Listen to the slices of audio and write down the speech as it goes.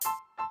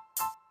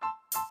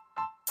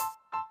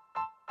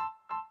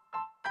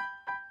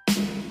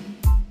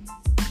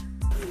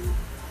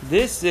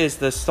This is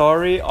the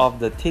story of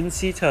the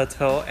Tinsy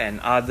Turtle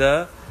and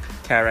other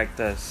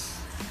characters.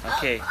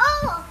 Okay.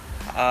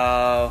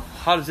 How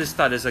does it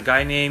start? There's a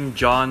guy named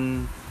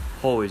John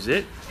Ho, is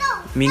it?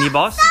 No. Mini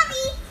boss?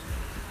 Sorry.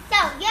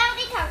 No, you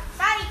already told.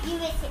 Sorry, you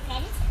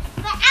recipient.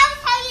 But I'll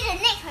tell you the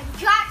next one.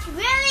 George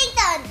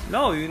Wellington.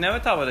 No, you never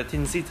talk about the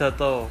Tinsy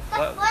Turtle.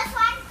 The first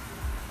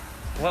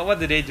one. What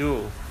do they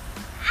do?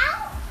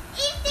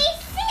 If they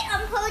sit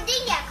on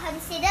pudding, they're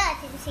considered a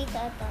Tinsy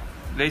Turtle.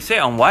 They sit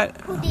on what?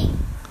 Pudding.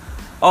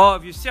 Oh,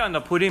 if you sit on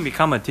the pudding,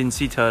 become a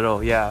Tinsy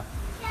Turtle. Yeah.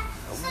 Yeah.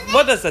 So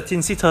What does a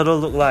Tinsy Turtle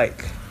look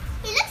like?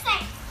 it looks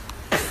like.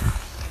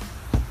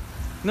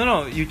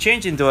 No, you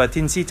change into a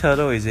Tinsy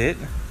Turtle, is it?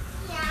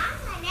 Yeah,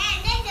 and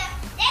then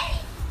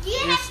you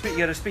have to. You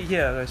gotta speak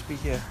here.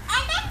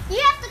 And then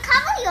you have to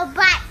cover your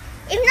butt.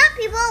 If not,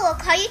 people will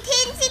call you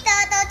Tinsy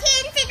Turtle,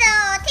 Tinsy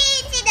Turtle,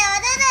 Tinsy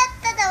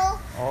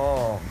Turtle.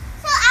 Oh.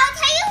 So I'll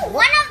tell you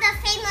one of the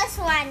famous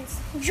ones,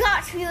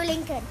 George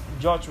Wellington.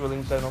 George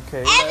Wellington,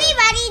 okay.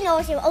 Everybody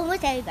knows him,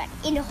 almost everybody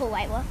in the whole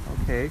wide world.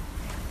 Okay.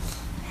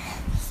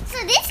 So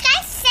this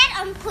guy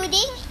sat on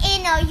pudding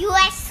in a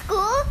US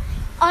school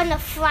on a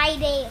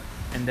Friday.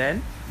 And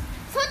then?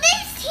 So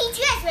this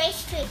teacher is very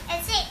strict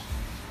and said,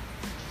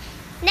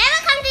 never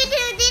come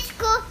to this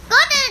school, go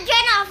to the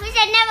general office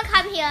and never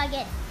come here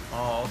again.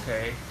 Oh,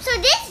 okay. So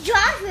this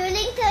George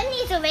Wellington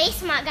is a very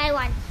smart guy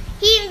one.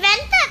 He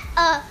invented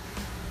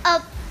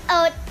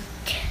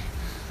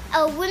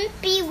a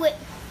wimpy whip.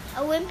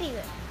 A wimpy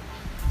whip.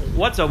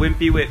 What's a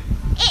wimpy whip?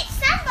 It's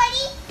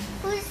somebody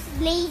who's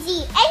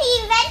lazy. And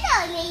he invented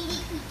a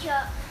lazy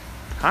creature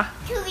Huh?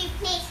 to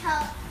replace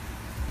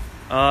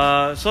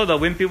her. So the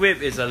wimpy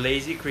whip is a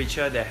lazy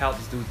creature that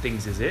helps do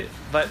things, is it?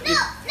 But No,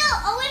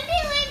 a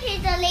wimpy whip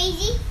is a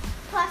lazy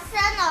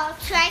person or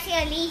trash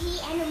a lazy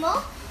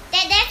animal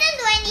that doesn't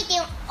do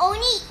anything,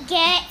 only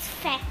gets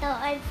fatter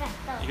and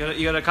fatter.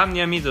 you gotta come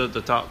near me to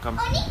talk. Come.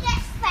 Only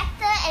gets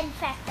fatter and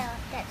fatter,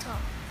 that's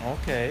all.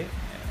 Okay.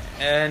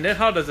 And then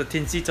how does the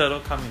Tinsy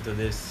Turtle come into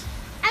this?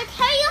 I'll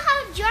tell you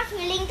how George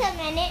Wellington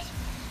managed.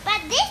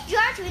 But this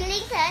George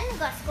Wellington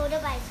got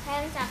scolded by his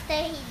parents after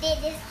he did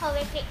this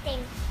horrific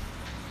thing.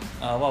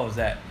 What was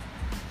that?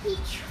 He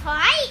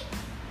tried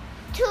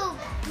to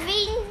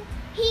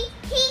he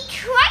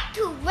tried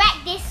to wreck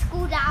this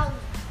school down.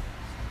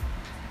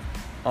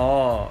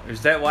 Oh,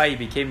 is that why he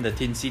became the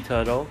Tinsy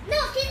Turtle?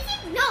 No,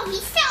 he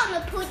sat on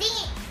the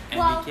pudding And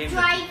while became the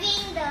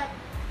driving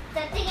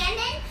the thing, and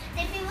then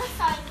the people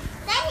saw it.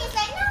 Then he's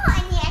like, no,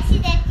 and he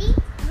accidentally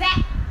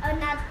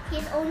wrecked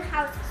his own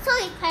house. So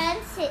his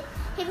parents hit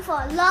him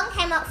for a long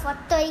time out for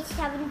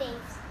 37 days.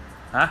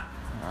 Huh?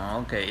 Oh,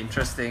 okay,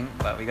 interesting.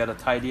 But we gotta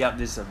tidy up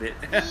this a bit.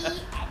 Can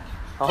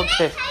I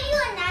Okay. tell you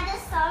another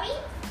story?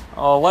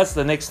 Oh, what's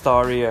the next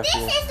story? This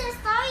is a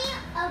story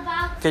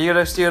about. Okay, you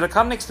gotta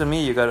come next to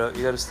me. You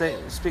gotta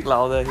speak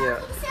louder here.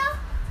 Okay, so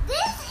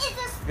this is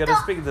a You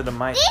gotta speak to the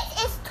mic.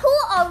 This is two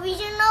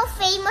original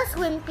famous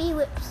wimpy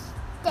whips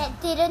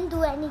that didn't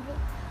do anything.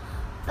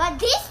 But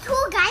these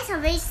two guys are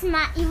very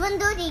smart, even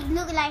though they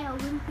look like a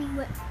wimpy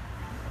whip.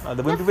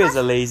 The wimpy whip is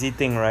a lazy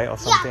thing, right, or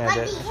something Yeah, like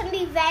but that. they can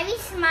be very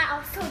smart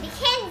also. They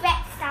can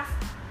wrap stuff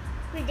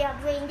with their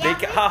brain.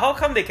 How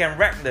come they can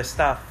wreck the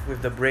stuff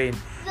with the brain?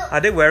 Look.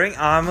 Are they wearing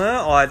armor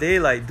or are they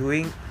like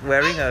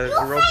wearing a You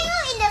robe? find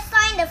out in the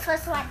story in the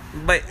first one.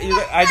 But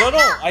I don't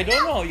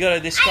know. You gotta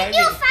describe You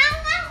it.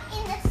 found out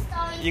in the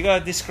story. You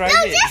gotta describe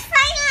No, it. just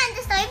find out in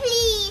the story,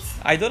 please.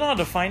 I don't know how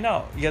to find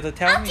out. You gotta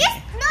tell me. No,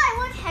 I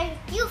won't tell you.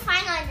 You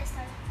find out in the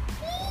story.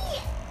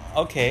 Please.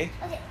 Okay.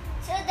 Okay,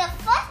 so the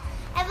first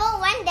ever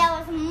one that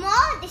was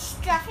more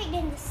destructive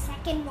than the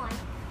second one.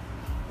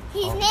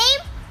 His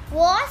name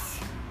was.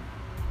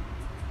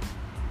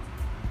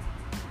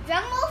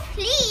 Drumroll,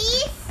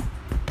 please.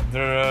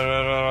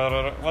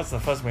 What's the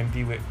first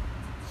wimpy whip?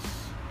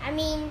 I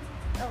mean,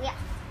 oh yeah.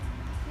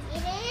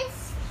 It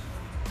is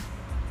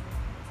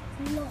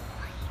Lloyd.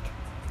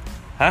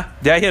 Huh?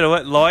 Did I hear the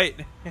word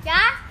Lloyd?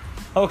 Yeah?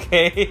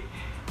 Okay.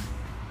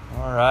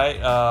 Alright,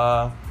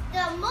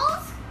 The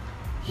most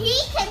he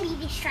can be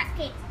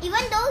distracted, even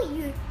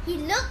though he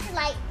looks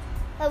like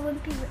a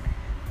wimpy whip.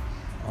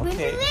 Wimpy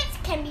okay. whips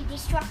can be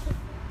destructive.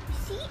 You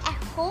see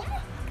at home,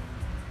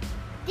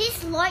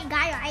 this Lloyd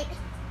guy, right?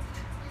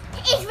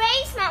 Is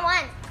very smart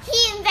one.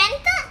 He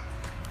invented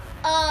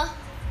a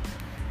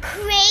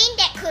crane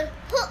that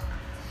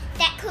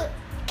could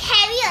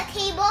carry a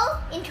table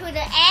into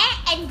the air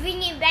and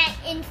bring it back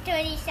in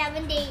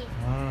 37 days.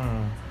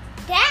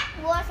 That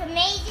was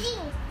amazing,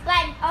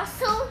 but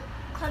also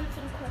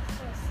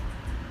consequences.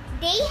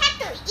 They had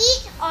to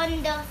eat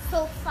on the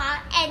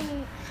sofa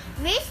and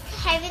risk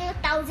having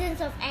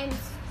thousands of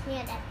ants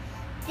near them.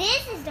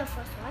 This is the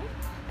first one,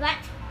 but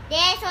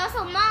there's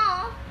also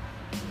more.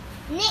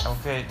 Next,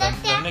 Okay,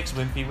 the next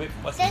wimpy whip.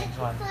 What's the next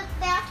one?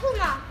 There are two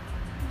more.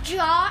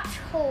 George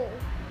Ho.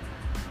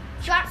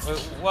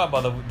 What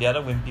about the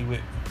other wimpy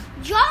whip?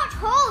 George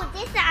Ho.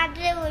 This is the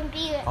other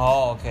wimpy whip.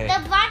 Oh, okay.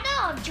 The brother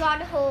of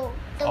George Ho.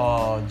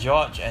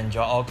 George and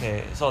George.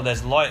 Okay, so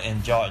there's Lloyd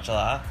and George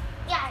lah.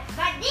 Yeah,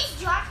 but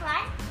this George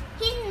one,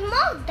 He's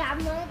more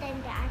dumber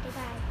than the other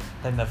guy.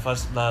 Then the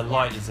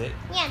Lloyd, is it?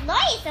 Yeah,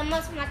 Lloyd is the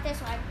most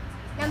smartest one.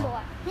 Number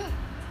one.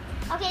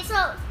 Okay,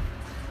 so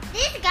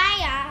this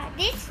guy,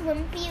 this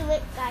wimpy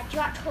whip guy,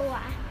 George Ho,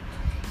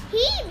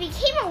 he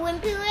became a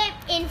wimpy whip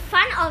in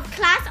front of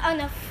class on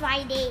a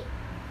Friday.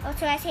 Or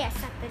should I say a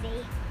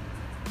Saturday?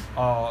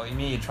 Oh, you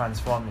mean he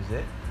transformed, is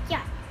it?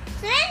 Yeah.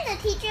 So then the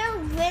teacher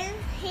went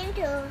him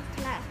to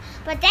class.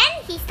 But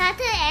then he started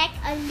to act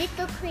a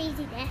little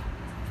crazy there.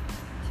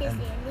 Then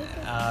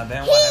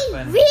He what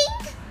happened?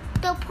 ringed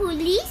the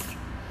police,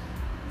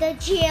 the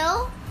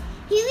jail.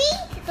 He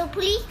ringed the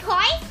police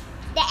twice,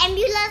 the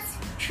ambulance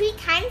 3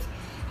 times,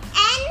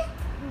 and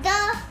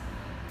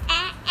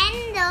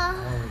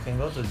Oh, we can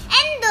go to.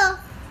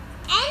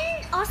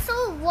 and also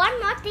one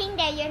more thing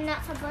that you're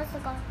not supposed to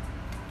go.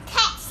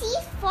 Taxi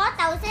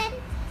 4,000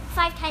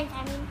 5 times.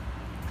 I mean.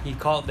 He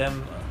called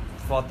them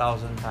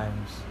 4,000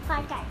 times.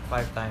 5 times.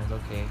 5 times,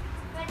 okay.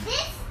 But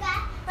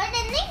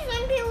the next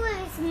wimpy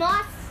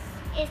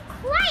is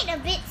quite a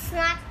bit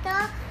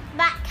smarter,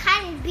 but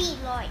can't beat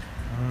Lloyd.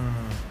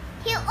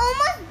 He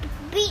almost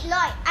beat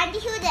Lloyd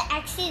until the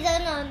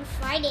accident on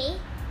Friday.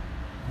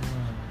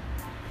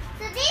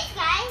 So this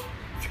guy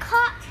is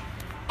called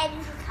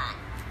Andrew Tan.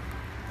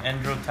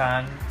 Andrew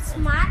Tan.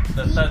 Smart.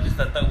 This is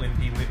the third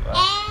wimpy whip.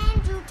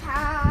 Andrew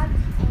Tan.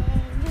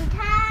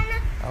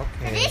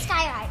 Okay. So this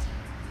guy, right?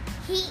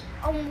 He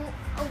a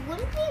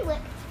wimpy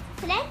whip.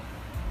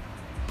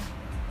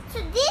 So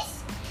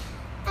this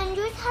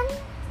Andrew Tan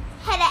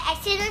had an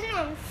accident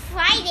on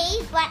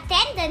Friday, but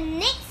then the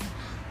next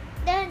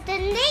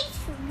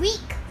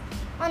week,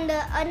 on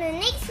the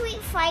next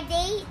week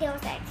Friday, there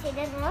was an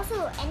accident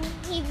also, and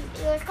he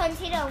was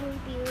considered a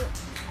wimpy whip,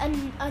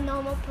 a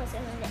normal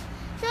person.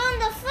 So on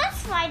the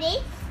first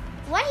Friday,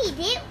 what he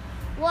did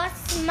was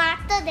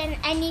smarter than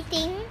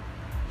anything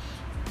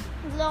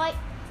Lloyd.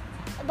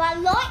 But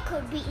Lloyd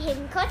could beat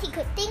him because he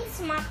could think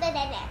smarter than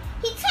that.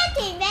 He tried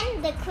to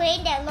invent the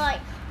crane that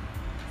Lloyd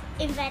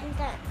invented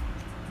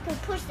to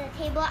push the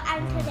table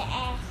onto the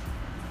air.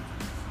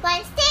 But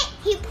instead,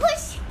 he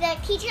pushed the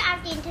teacher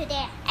out into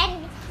there,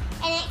 and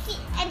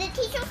the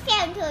teacher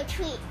fell into a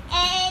tree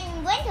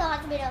and went to the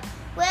hospital.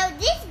 Well,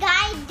 this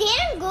guy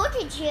didn't go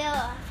to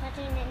jail,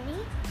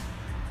 fortunately.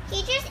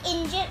 He just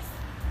injured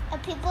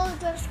people who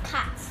drove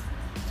cars.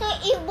 So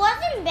it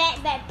wasn't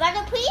bad, but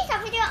the police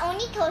officer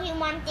only told him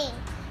one thing: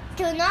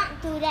 do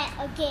not do that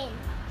again.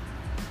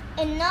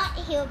 And not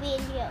he'll be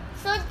in jail.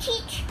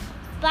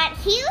 But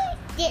he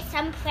did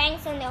some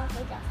pranks on the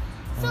officer.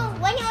 So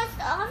when the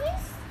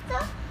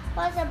officer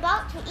was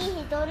about to eat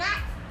his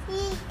donut,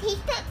 he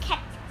tasted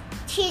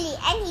chili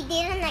and he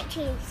didn't like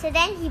chili. So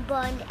then he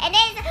burned. And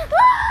then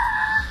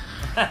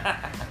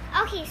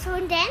okay, so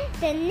then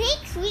the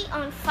next week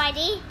on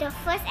Friday, the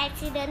first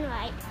accident,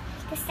 right?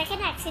 The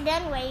second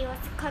accident where he was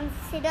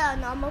considered a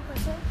normal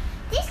person,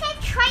 this guy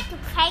tried to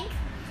prank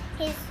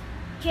his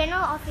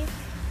general office,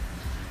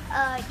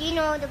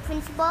 the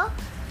principal.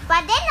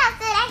 But then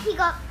after that, he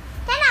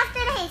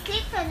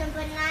slipped on the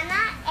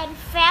banana and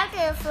fell to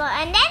the floor.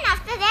 And then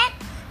after that,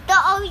 the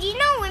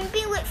original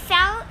wimpy whip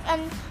fell,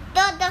 and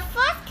the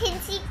first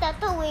Tinsy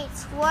Turtle which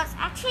was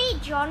actually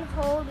John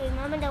Ho.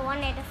 Remember the one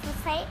at the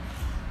first side?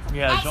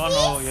 Yeah, John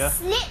Ho, yeah.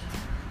 Slipped.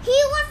 He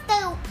was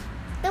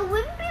the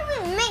wimpy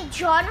whip made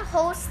John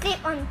Ho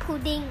slip on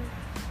pudding.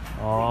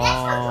 Oh.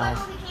 That's how John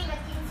Ho became a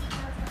Tinsy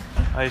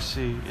Turtle. I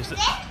see. Then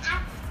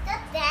after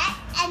that,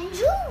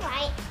 Andrew,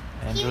 right?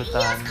 He was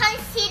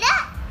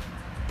considered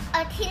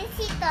a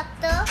Tinsy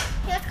Turtle.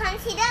 He was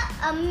considered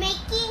a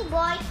making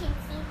boy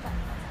Tinsy Turtle.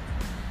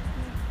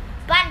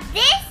 But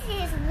this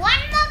is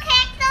one more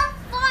character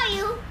for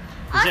you.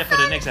 Is that for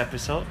the next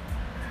episode?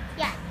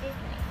 Yeah, this is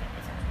the next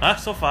episode. Huh?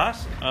 So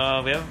fast?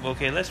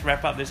 Okay, let's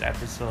wrap up this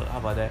episode. How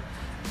about that?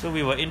 So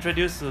we were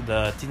introduced to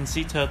the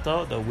Tinsy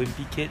Turtle, the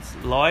wimpy kids,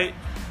 Lloyd,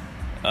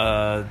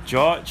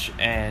 George,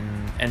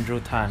 and Andrew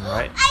Tan,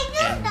 right? I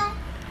don't know.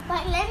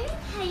 But let me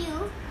tell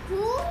you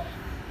who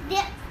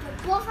did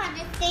both of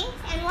the things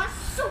and was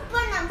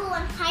super number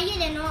one, higher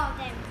than all of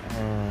them.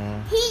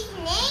 His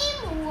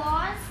name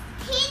was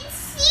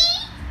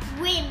Tinsy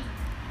Win.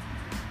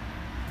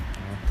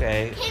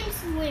 Okay.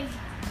 Tinsy Win.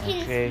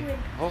 Okay.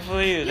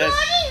 Hopefully you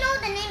already know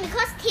the name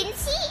because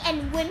Tinsy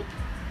and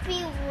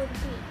Wimpy.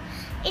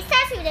 It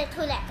starts with the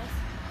 2 letters,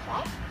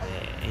 right?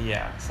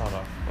 Yeah, sort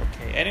of.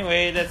 Okay.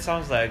 Anyway, that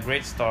sounds like a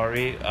great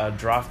story,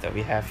 draft that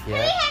we have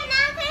here.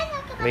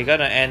 We're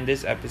gonna end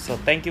this episode.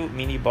 Thank you,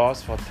 Mini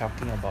Boss, for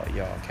talking about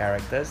your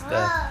characters.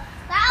 The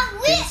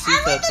Tinsy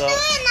Turtle. Do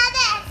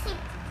another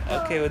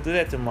episode. Okay, we'll do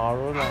that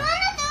tomorrow. I wanna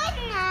do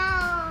it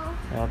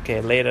now. Okay,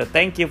 later.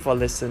 Thank you for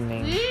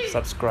listening.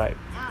 Subscribe.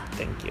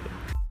 Thank you.